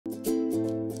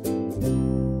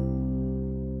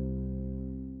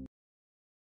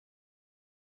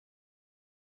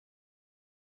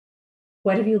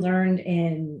What have you learned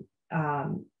in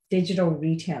digital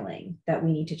retailing that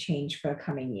we need to change for the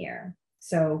coming year?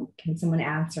 So can someone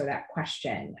answer that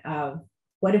question of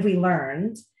what have we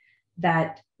learned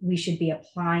that we should be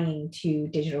applying to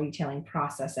digital retailing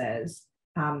processes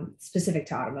specific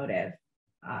to automotive,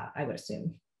 I would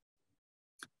assume?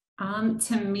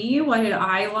 To me, what did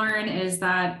I learn is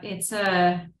that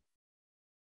it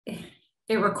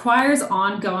requires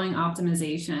ongoing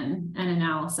optimization and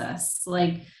analysis.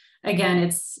 Like, again,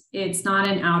 it's not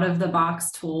an out of the box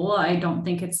tool. I don't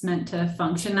think it's meant to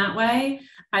function that way.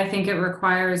 I think it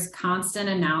requires constant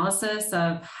analysis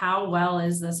of how well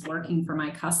is this working for my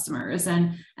customers,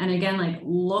 and again, like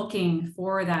looking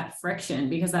for that friction,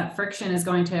 because that friction is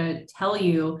going to tell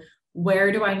you,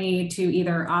 where do I need to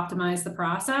either optimize the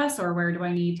process, or where do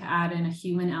I need to add in a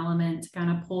human element to kind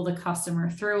of pull the customer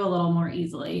through a little more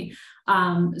easily?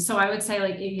 So I would say,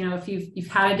 like, you know, if you've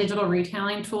had a digital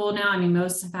retailing tool now, I mean,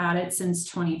 most have had it since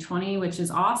 2020, which is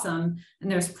awesome.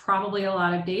 And there's probably a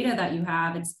lot of data that you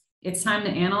have. It's time to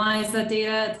analyze that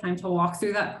data, time to walk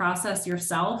through that process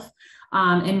yourself,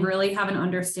 and really have an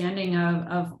understanding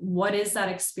of what is that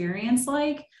experience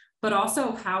like, but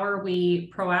also how are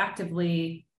we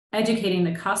proactively educating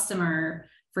the customer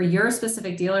for your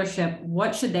specific dealership.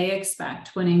 What should they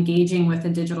expect when engaging with a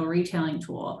digital retailing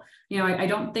tool? You know, I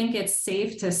don't think it's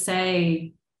safe to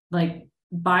say, like,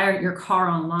 buy your car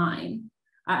online.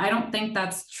 I don't think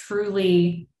that's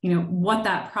truly, you know, what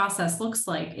that process looks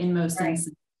like in most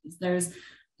instances. There's,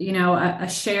 you know, a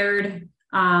shared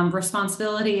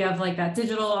responsibility of like that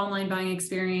digital online buying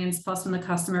experience, plus when the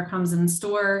customer comes in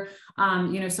store,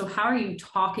 you know, so how are you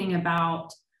talking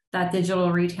about that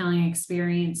digital retailing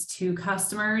experience to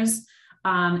customers?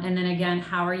 And then again,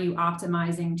 how are you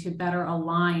optimizing to better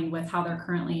align with how they're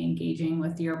currently engaging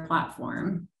with your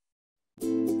platform?